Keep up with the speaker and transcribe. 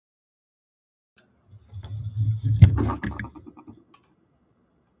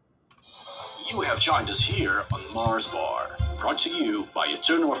You have joined us here on Mars Bar, brought to you by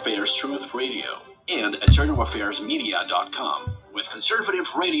Eternal Affairs Truth Radio and EternalAffairsMedia.com, with conservative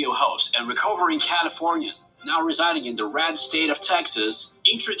radio host and recovering Californian, now residing in the red state of Texas,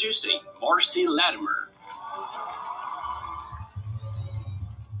 introducing Marcy Latimer.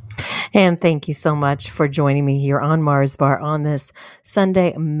 And thank you so much for joining me here on Mars Bar on this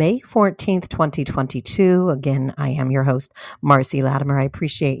Sunday, May 14th, 2022. Again, I am your host, Marcy Latimer. I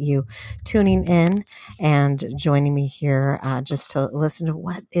appreciate you tuning in and joining me here just to listen to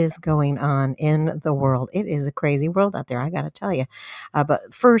what is going on in the world. It is a crazy world out there, I got to tell you.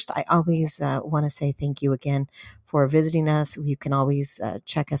 But first, I always want to say thank you again for visiting us. You can always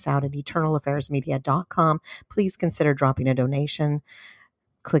check us out at EternalAffairsMedia.com. Please consider dropping a donation,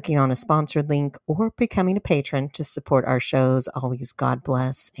 clicking on a sponsored link, or becoming a patron to support our shows. Always God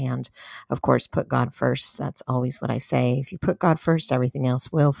bless. And of course, put God first. That's always what I say. If you put God first, everything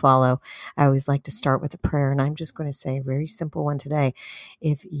else will follow. I always like to start with a prayer, and I'm just going to say a very simple one today.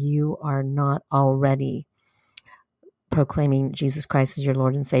 If you are not already proclaiming Jesus Christ as your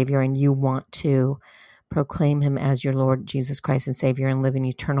Lord and Savior, and you want to proclaim him as your Lord, Jesus Christ and Savior, and live an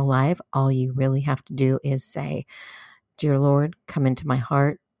eternal life, all you really have to do is say, "Dear Lord, come into my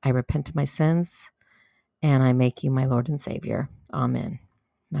heart. I repent of my sins, and I make you my Lord and Savior. Amen."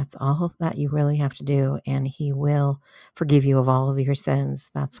 That's all that you really have to do, and he will forgive you of all of your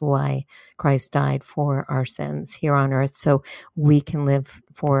sins. That's why Christ died for our sins here on earth, so we can live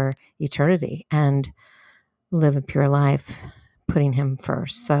for eternity and live a pure life, putting him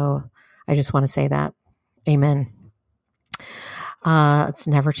first. So I just want to say that. Amen. It's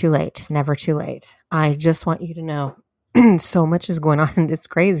never too late. Never too late. I just want you to know so much is going on. It's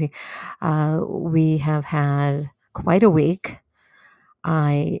crazy. We have had quite a week.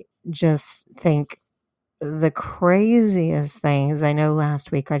 I just think the craziest things, I know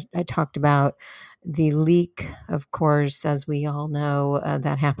last week I talked about the leak, of course, as we all know,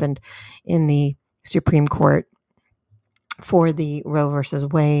 that happened in the Supreme Court for the Roe versus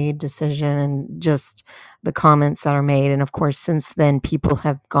Wade decision, and just the comments that are made. And of course, since then, people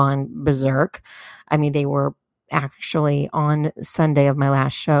have gone berserk. I mean, they were actually on Sunday of my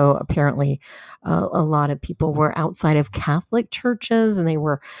last show. Apparently, a lot of people were outside of Catholic churches, and they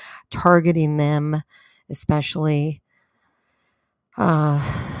were targeting them, especially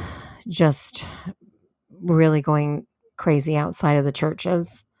just really going crazy outside of the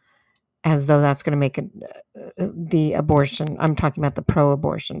churches, as though that's going to make the abortion. I'm talking about the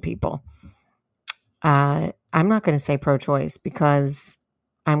pro-abortion people. I'm not going to say pro-choice, because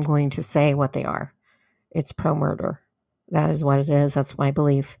I'm going to say what they are. It's pro-murder. That is what it is. That's my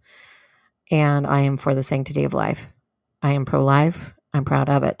belief. And I am for the sanctity of life. I am pro-life. I'm proud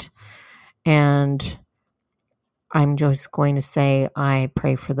of it. And I'm just going to say I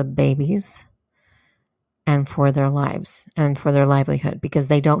pray for the babies and for their lives and for their livelihood, because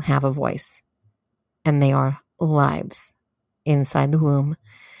they don't have a voice, and they are lives inside the womb.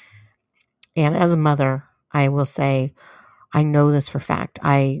 And as a mother, I will say, I know this for fact.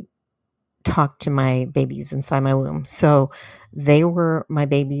 I talked to my babies inside my womb. So they were my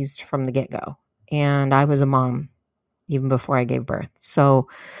babies from the get-go. And I was a mom even before I gave birth. So,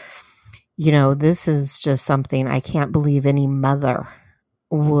 this is just something I can't believe any mother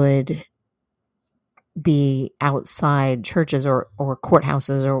would be outside churches or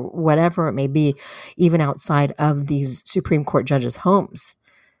courthouses or whatever it may be, even outside of these Supreme Court judges' homes.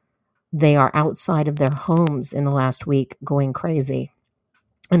 They are outside of their homes in the last week going crazy,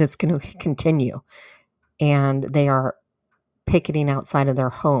 and it's going to continue. And they are picketing outside of their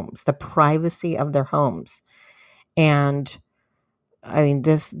homes, the privacy of their homes. And I mean,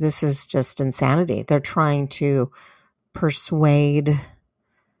 this is just insanity. They're trying to persuade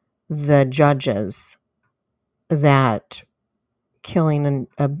the judges that killing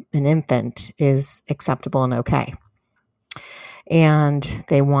an infant is acceptable and okay. And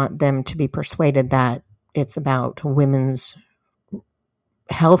they want them to be persuaded that it's about women's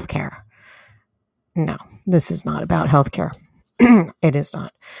health care. No, this is not about health care. It is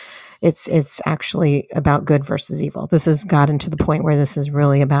not. It's actually about good versus evil. This has gotten to the point where this is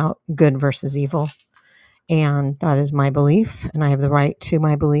really about good versus evil. And that is my belief, and I have the right to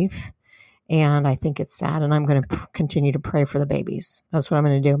my belief. And I think it's sad, and I'm going to continue to pray for the babies. That's what I'm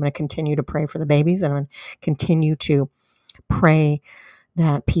going to do. I'm going to continue to pray for the babies, and I'm going to continue to pray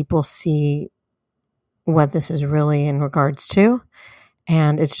that people see what this is really in regards to.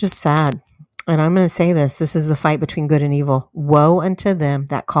 And it's just sad. And I'm going to say this is the fight between good and evil. Woe unto them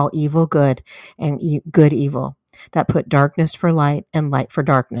that call evil good and good evil. that put darkness for light and light for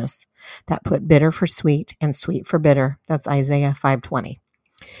darkness, that put bitter for sweet and sweet for bitter. That's Isaiah 5:20.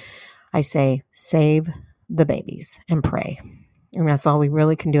 I say, save the babies and pray. And that's all we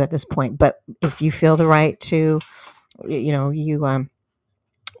really can do at this point. But if you feel the right to, you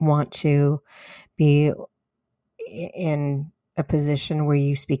want to be in a position where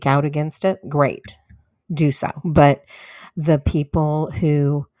you speak out against it, great, do so. But the people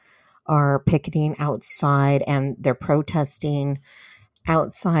who are picketing outside and they're protesting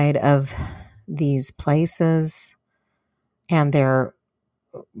outside of these places and they're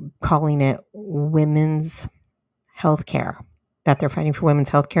calling it women's health care, that they're fighting for women's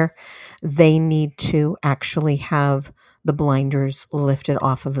health care, they need to actually have the blinders lifted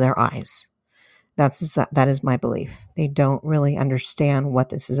off of their eyes. That is my belief. They don't really understand what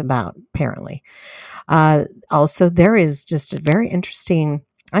this is about, apparently. Also, there is just a very interesting,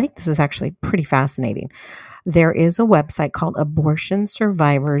 I think this is actually pretty fascinating. There is a website called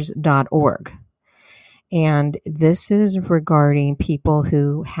abortionsurvivors.org. And this is regarding people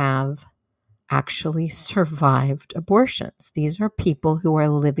who have actually survived abortions. These are people who are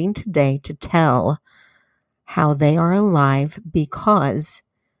living today to tell how they are alive because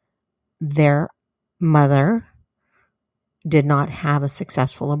their mother did not have a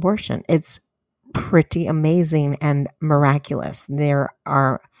successful abortion. It's pretty amazing and miraculous. There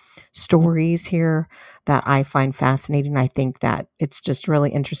are stories here that I find fascinating. I think that it's just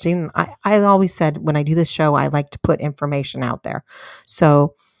really interesting. I always said when I do this show, I like to put information out there.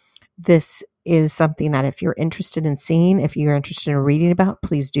 So this is something that if you're interested in seeing, if you're interested in reading about,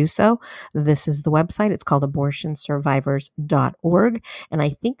 please do so. This is the website. It's called abortionsurvivors.org. And I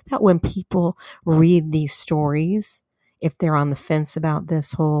think that when people read these stories, if they're on the fence about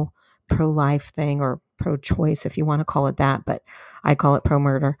this whole pro-life thing or pro-choice, if you want to call it that, but I call it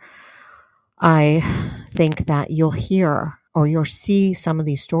pro-murder, I think that you'll hear or you'll see some of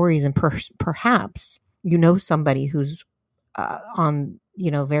these stories and perhaps somebody who's on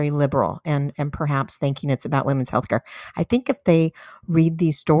very liberal and perhaps thinking it's about women's healthcare. I think if they read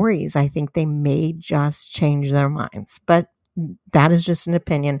these stories, I think they may just change their minds. But that is just an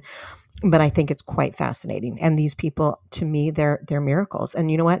opinion. But I think it's quite fascinating. And these people, to me, they're miracles. And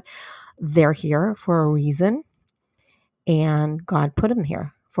you know what? They're here for a reason. And God put them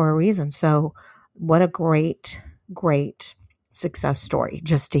here for a reason. So what a great, great success story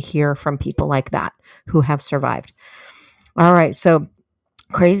just to hear from people like that who have survived. All right. So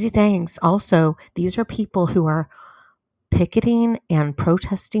crazy things. Also, these are people who are picketing and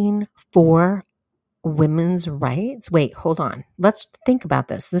protesting for women's rights. Wait, hold on. Let's think about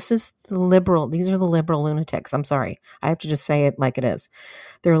this. These are the liberal lunatics. I'm sorry. I have to just say it like it is.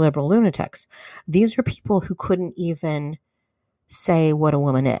 They're liberal lunatics. These are people who couldn't even say what a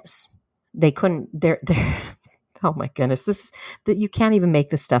woman is. They couldn't, they're oh my goodness. You can't even make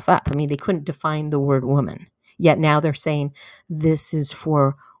this stuff up. I mean, they couldn't define the word woman. Yet now they're saying this is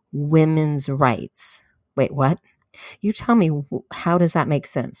for women's rights. Wait, what? You tell me, how does that make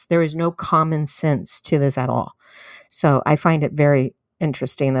sense? There is no common sense to this at all. So I find it very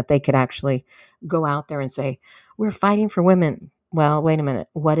interesting that they could actually go out there and say, we're fighting for women. Well, wait a minute.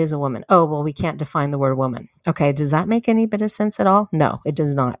 What is a woman? Oh, well, we can't define the word woman. Okay. Does that make any bit of sense at all? No, it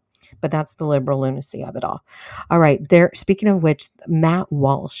does not. But that's the liberal lunacy of it all. All right. Speaking of which, Matt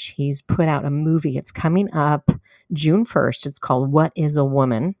Walsh, he's put out a movie. It's coming up June 1st. It's called What is a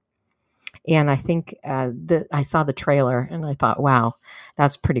Woman? And I think I saw the trailer and I thought, wow,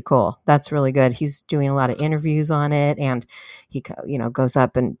 that's pretty cool. That's really good. He's doing a lot of interviews on it. And he goes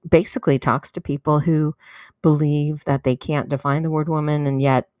up and basically talks to people who believe that they can't define the word woman. And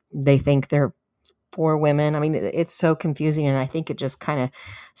yet they think they're for women. I mean, it's so confusing. And I think it just kind of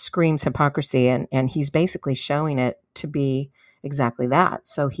screams hypocrisy. And he's basically showing it to be exactly that.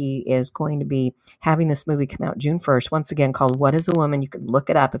 So he is going to be having this movie come out June 1st, once again, called What is a Woman? You can look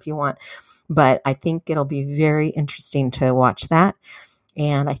it up if you want. But I think it'll be very interesting to watch that.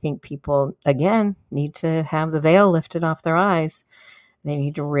 And I think people, again, need to have the veil lifted off their eyes. They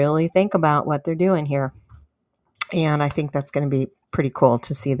need to really think about what they're doing here. And I think that's going to be pretty cool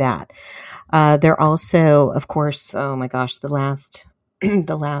to see that. They're also, of course, oh my gosh, the last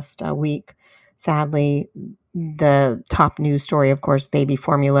week, sadly, the top news story, of course, baby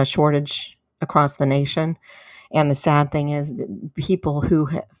formula shortage across the nation. And the sad thing is that people who,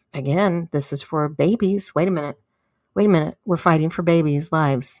 again, this is for babies. Wait a minute. We're fighting for babies'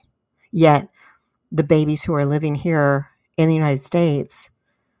 lives. Yet the babies who are living here in the United States,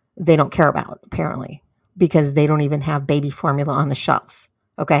 they don't care about, apparently, because they don't even have baby formula on the shelves.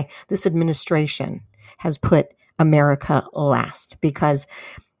 Okay. This administration has put America last because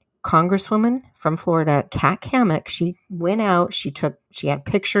Congresswoman from Florida, Kat Cammack, she went out, she had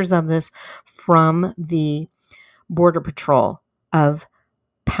pictures of this from the Border Patrol of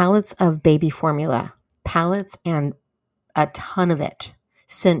pallets of baby formula, pallets and a ton of it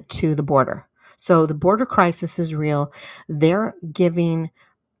sent to the border. So the border crisis is real. They're giving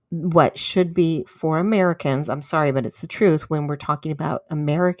what should be for Americans. I'm sorry, but it's the truth. When we're talking about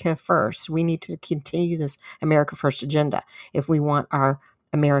America first, we need to continue this America first agenda if we want our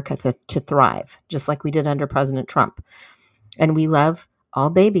America to thrive, just like we did under President Trump. And we love all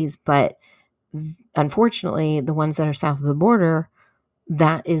babies, but unfortunately, the ones that are south of the border,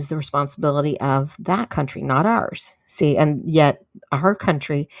 that is the responsibility of that country, not ours. See, and yet our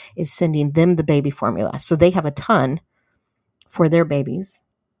country is sending them the baby formula. So they have a ton for their babies.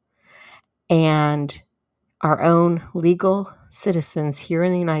 And our own legal citizens here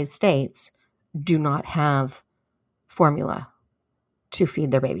in the United States do not have formula to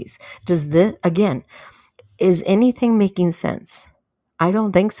feed their babies. Is anything making sense? I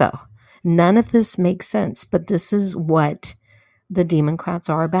don't think so. None of this makes sense, but this is what the Democrats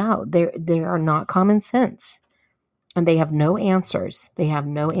are about. They are not common sense. And they have no answers. They have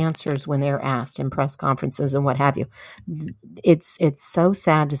no answers when they're asked in press conferences and what have you. It's so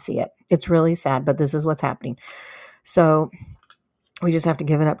sad to see it. It's really sad, but this is what's happening. So we just have to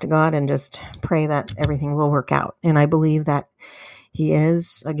give it up to God and just pray that everything will work out. And I believe that He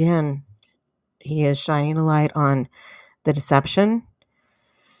is shining a light on the deception,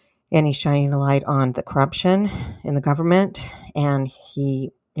 and He's shining a light on the corruption in the government. And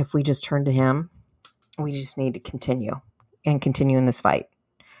if we just turn to Him, we just need to continue in this fight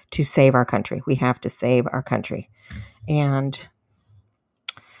to save our country. We have to save our country. And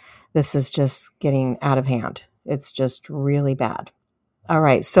this is just getting out of hand. It's just really bad. All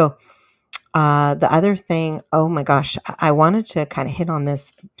right. So the other thing, oh my gosh, I wanted to kind of hit on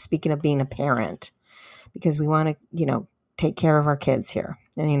this, speaking of being a parent, because we want to, take care of our kids here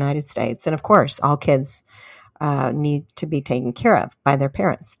in the United States. And of course, all kids need to be taken care of by their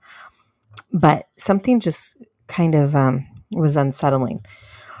parents. But something just kind of was unsettling.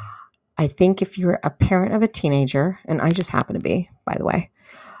 I think if you're a parent of a teenager, and I just happen to be, by the way,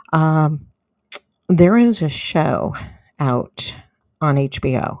 there is a show out on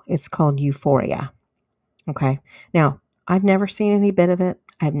HBO. It's called Euphoria. Okay. Now, I've never seen any bit of it.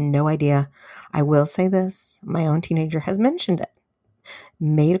 I have no idea. I will say this. My own teenager has mentioned it,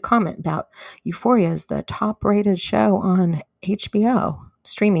 made a comment about Euphoria is the top rated show on HBO,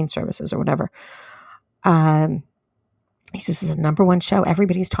 streaming services or whatever. He says it's the number one show.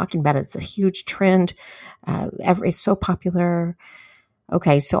 Everybody's talking about it. It's a huge trend. It's so popular.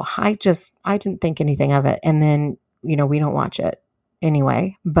 Okay. So I didn't think anything of it. And then, we don't watch it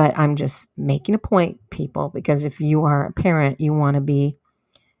anyway, but I'm just making a point, people, because if you are a parent, you want to be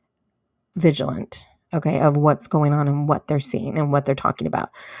vigilant, okay, of what's going on and what they're seeing and what they're talking about.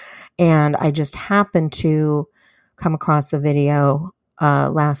 And I just happened to come across a video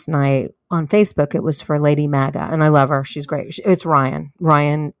last night on Facebook. It was for Lady MAGA, and I love her. She's great. It's Ryan.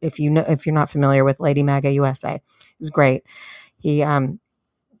 Ryan, if you're not familiar with Lady MAGA USA, is great. He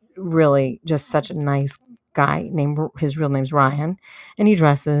really just such a nice guy. His real name's Ryan, and he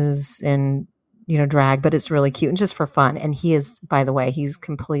dresses in drag, but it's really cute and just for fun. And he is, by the way, he's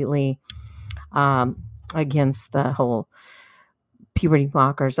completely against the whole puberty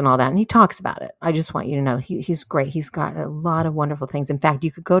blockers and all that. And he talks about it. I just want you to know he's great. He's got a lot of wonderful things. In fact,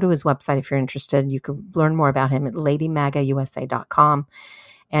 you could go to his website if you're interested. You could learn more about him at ladymagausa.com.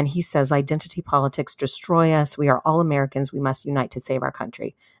 And he says, identity politics destroy us. We are all Americans. We must unite to save our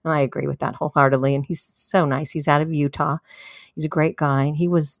country. And I agree with that wholeheartedly. And he's so nice. He's out of Utah. He's a great guy. And he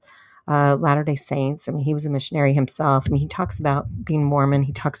was Latter-day Saints. I mean, he was a missionary himself. I mean, he talks about being Mormon.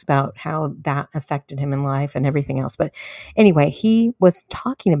 He talks about how that affected him in life and everything else. But anyway, he was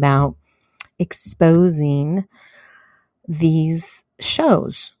talking about exposing these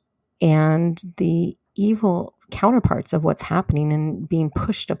shows and the evil counterparts of what's happening and being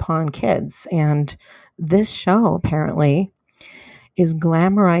pushed upon kids. And this show apparently is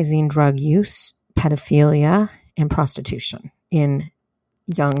glamorizing drug use, pedophilia, and prostitution in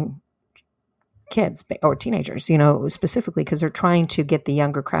young kids or teenagers, specifically because they're trying to get the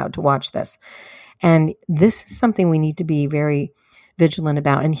younger crowd to watch this. And this is something we need to be very vigilant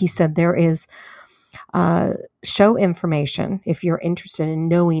about. And he said there is show information if you're interested in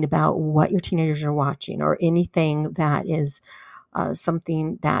knowing about what your teenagers are watching or anything that is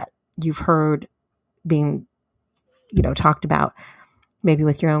something that you've heard being, talked about, maybe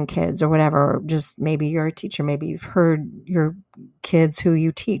with your own kids or whatever, or just maybe you're a teacher, maybe you've heard your kids who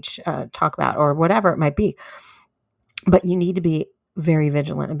you teach talk about or whatever it might be. But you need to be very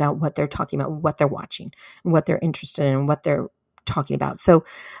vigilant about what they're talking about, what they're watching, and what they're interested in, and what they're talking about. So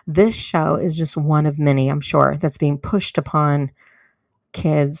this show is just one of many, I'm sure, that's being pushed upon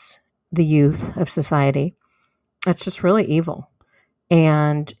kids, the youth of society. It's just really evil.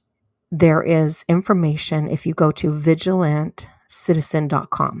 And there is information if you go to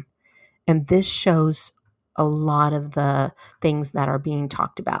vigilantcitizen.com. And this shows a lot of the things that are being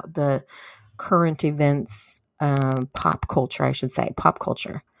talked about, the current events, pop culture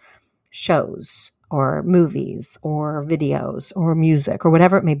shows or movies or videos or music or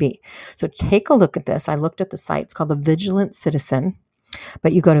whatever it may be. So take a look at this. I looked at the site. It's called The Vigilant Citizen,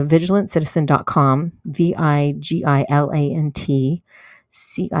 but you go to vigilantcitizen.com,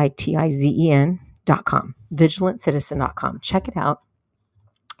 vigilantcitizen.com, vigilantcitizen.com. Check it out.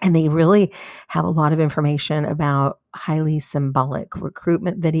 And they really have a lot of information about highly symbolic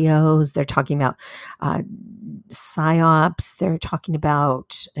recruitment videos. They're talking about psyops. They're talking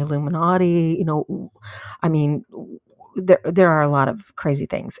about Illuminati. I mean, there are a lot of crazy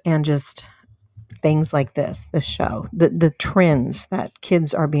things, and just things like this show, the trends that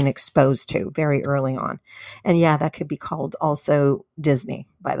kids are being exposed to very early on. And yeah, that could be called also Disney,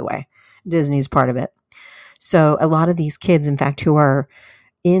 by the way. Disney's part of it. So a lot of these kids, in fact, who are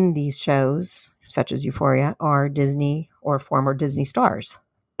in these shows, such as Euphoria, are Disney or former Disney stars.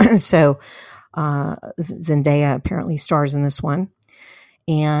 So Zendaya apparently stars in this one.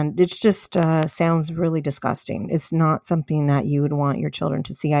 And it's just sounds really disgusting. It's not something that you would want your children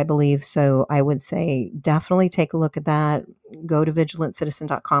to see, I believe. So I would say definitely take a look at that. Go to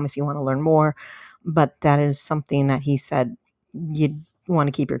vigilantcitizen.com if you want to learn more. But that is something that he said you'd want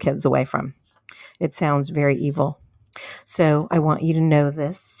to keep your kids away from. It sounds very evil. So I want you to know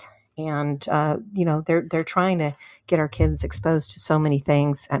this. And, they're trying to get our kids exposed to so many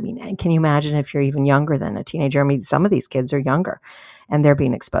things. I mean, can you imagine if you're even younger than a teenager? I mean, some of these kids are younger and they're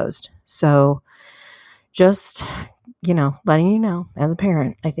being exposed. So just, letting you know as a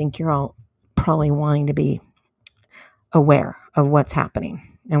parent, I think you're all probably wanting to be aware of what's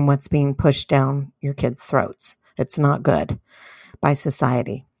happening and what's being pushed down your kids' throats. It's not good by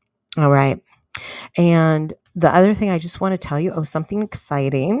society. All right. And the other thing I just want to tell you, something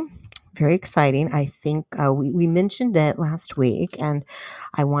exciting, very exciting. I think we mentioned it last week, and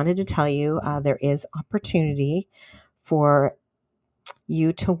I wanted to tell you there is opportunity for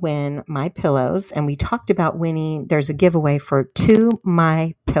you to win My Pillows. And we talked about winning. There's a giveaway for 2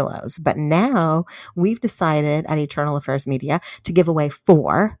 My Pillows, but now we've decided at Eternal Affairs Media to give away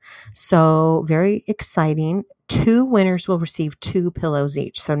 4. So very exciting. 2 winners will receive 2 pillows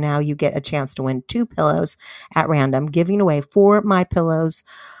each. So now you get a chance to win 2 pillows at random, giving away 4 My Pillows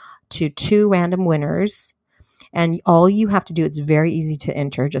to 2 random winners. And all you have to do, it's very easy to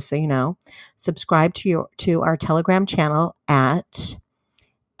enter, just so you know. Subscribe to our Telegram channel at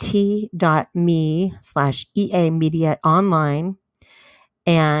t.me/EA Media Online.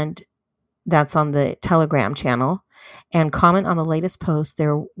 And that's on the Telegram channel. And comment on the latest post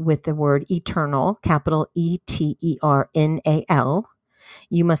there with the word Eternal, capital ETERNAL.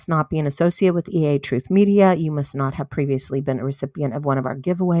 You must not be an associate with EA Truth Media. You must not have previously been a recipient of one of our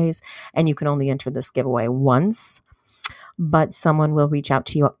giveaways. And you can only enter this giveaway once. But someone will reach out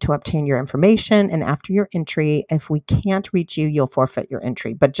to you to obtain your information. And after your entry, if we can't reach you, you'll forfeit your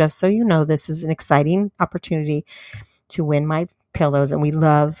entry. But just so you know, this is an exciting opportunity to win My Pillows. And we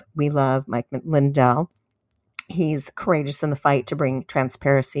love Mike Lindell. He's courageous in the fight to bring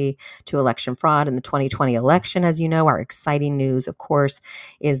transparency to election fraud in the 2020 election. As you know, our exciting news, of course,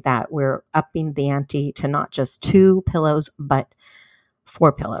 is that we're upping the ante to not just 2 pillows, but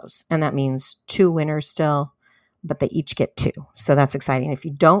 4 pillows. And that means 2 winners still, but they each get 2. So that's exciting. If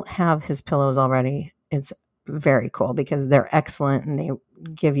you don't have his pillows already, it's very cool because they're excellent and they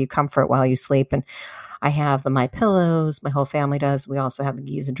give you comfort while you sleep. And I have the My Pillows. My whole family does. We also have the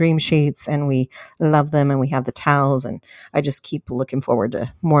Giza Dream Sheets, and we love them. And we have the towels. And I just keep looking forward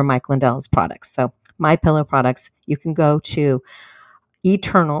to more Mike Lindell's products. So My Pillow products, you can go to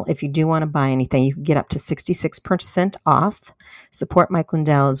Eternal. If you do want to buy anything, you can get up to 66% off. Support Mike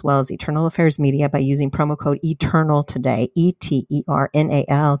Lindell as well as Eternal Affairs Media by using promo code ETERNAL today,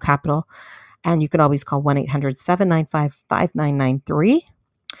 ETERNAL, capital. And you could always call 1-800-795-5993.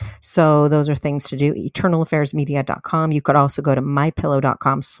 So those are things to do. EternalAffairsMedia.com. You could also go to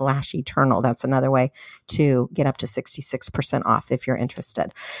mypillow.com/eternal. That's another way to get up to 66% off if you're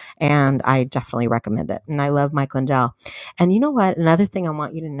interested. And I definitely recommend it. And I love Mike Lindell. And you know what? Another thing I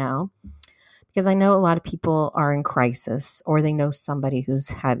want you to know, because I know a lot of people are in crisis or they know somebody who's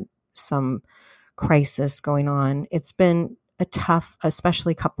had some crisis going on. It's been a tough,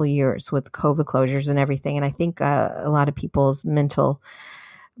 especially couple of years with COVID closures and everything. And I think a lot of people's mental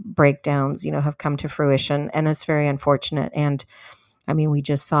breakdowns, have come to fruition, and it's very unfortunate. And I mean, we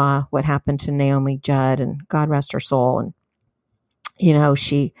just saw what happened to Naomi Judd, and God rest her soul. And,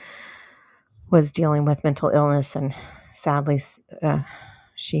 she was dealing with mental illness, and sadly,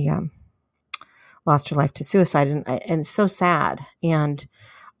 she lost her life to suicide. And it's so sad. And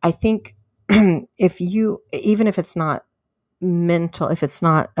I think even if it's not mental, if it's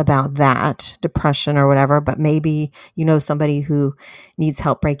not about that, depression or whatever, but maybe somebody who needs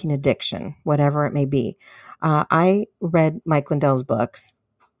help breaking addiction, whatever it may be. I read Mike Lindell's books,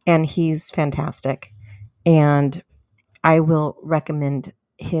 and he's fantastic. And I will recommend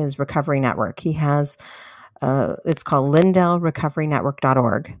his recovery network. He has, it's called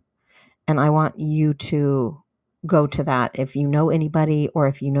LindellRecoveryNetwork.org. And I want you to go to that if you know anybody, or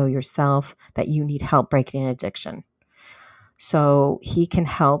if you know yourself that you need help breaking an addiction. So he can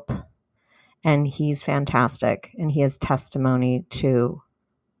help, and he's fantastic, and he has testimony to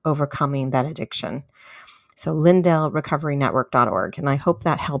overcoming that addiction. So LindellRecoveryNetwork.org. And I hope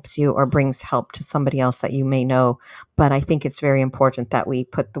that helps you or brings help to somebody else that you may know. But I think it's very important that we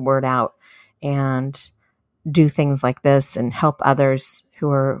put the word out and do things like this and help others who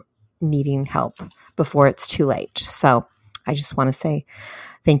are needing help before it's too late. So I just want to say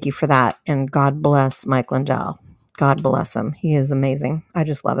thank you for that. And God bless Mike Lindell. God bless him. He is amazing. I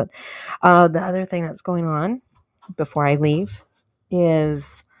just love it. The other thing that's going on before I leave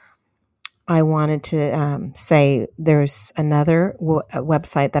is I wanted to say there's another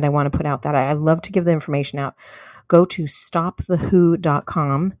website that I want to put out that I love to give the information out. Go to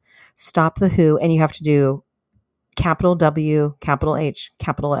stopthewho.com, Stop the Who, and you have to do capital W, capital H,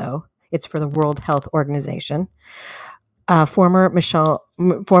 capital O. It's for the World Health Organization. Former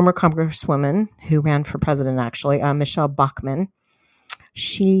Congresswoman who ran for president, actually, Michelle Bachmann.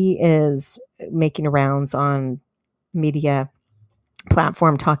 She is making rounds on media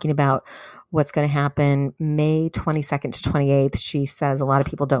platform talking about what's going to happen May 22nd to 28th. She says a lot of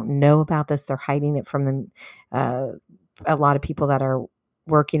people don't know about this. They're hiding it from a lot of people that are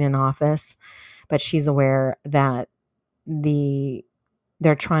working in office, but she's aware that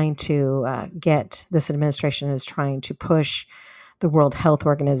they're trying to this administration is trying to push the World Health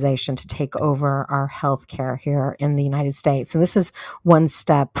Organization to take over our health care here in the United States. And this is one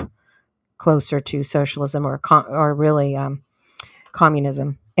step closer to socialism or really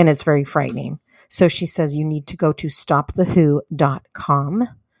communism. And it's very frightening. So she says you need to go to stopthewho.com.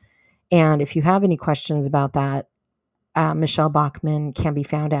 And if you have any questions about that, Michelle Bachmann can be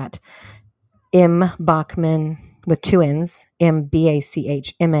found at mbachmann with two N's,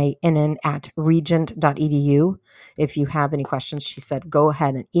 MBACHMANN at regent.edu. If you have any questions, she said, go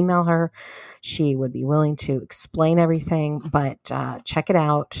ahead and email her. She would be willing to explain everything, but check it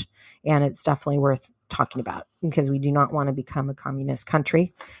out. And it's definitely worth talking about because we do not want to become a communist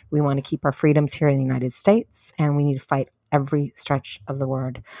country. We want to keep our freedoms here in the United States, and we need to fight every stretch of the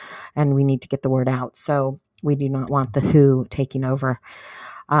word, and we need to get the word out. So we do not want the WHO taking over.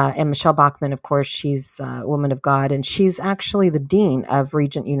 And Michelle Bachmann, of course, she's a woman of God, and she's actually the dean of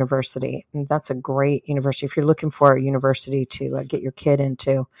Regent University. And that's a great university. If you're looking for a university to get your kid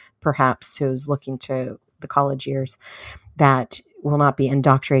into, perhaps who's looking to the college years, that will not be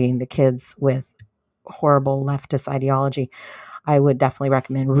indoctrinating the kids with horrible leftist ideology, I would definitely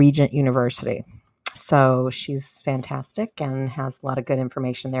recommend Regent University. So she's fantastic and has a lot of good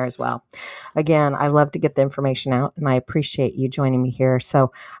information there as well. Again, I love to get the information out, and I appreciate you joining me here.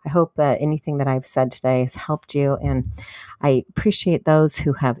 So I hope anything that I've said today has helped you, and I appreciate those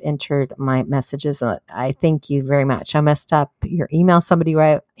who have entered my messages. I thank you very much. I messed up your email. Somebody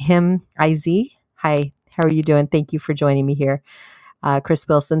wrote him, IZ. Hi, how are you doing? Thank you for joining me here. Chris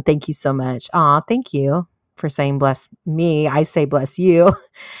Wilson, thank you so much. Thank you for saying bless me. I say bless you.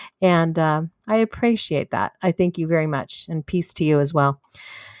 And I appreciate that. I thank you very much. And peace to you as well.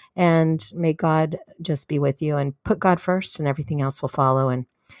 And may God just be with you, and put God first, and everything else will follow. And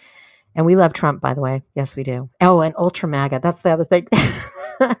we love Trump, by the way. Yes, we do. Oh, and Ultra MAGA. That's the other thing.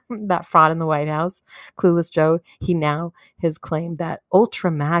 That fraud in the White House, Clueless Joe, he now has claimed that Ultra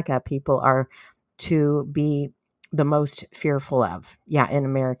MAGA people are to be the most fearful of, in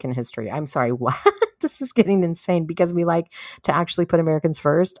American history. I'm sorry, what? This is getting insane because we like to actually put Americans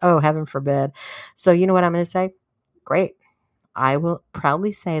first. Oh, heaven forbid. So you know what I'm going to say? Great. I will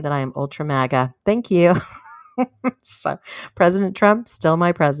proudly say that I am Ultra MAGA. Thank you. So President Trump, still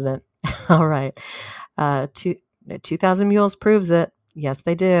my president. All right. 2,000 Mules proves it. Yes,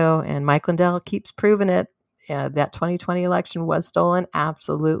 they do. And Mike Lindell keeps proving it. that 2020 election was stolen,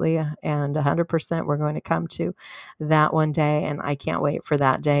 absolutely, and 100% we're going to come to that one day, and I can't wait for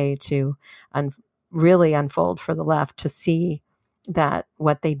that day to really unfold for the left, to see that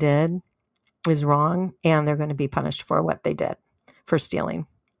what they did is wrong, and they're going to be punished for what they did, for stealing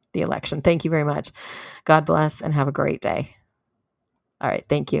the election. Thank you very much. God bless, and have a great day. All right,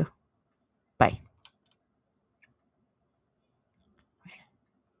 thank you.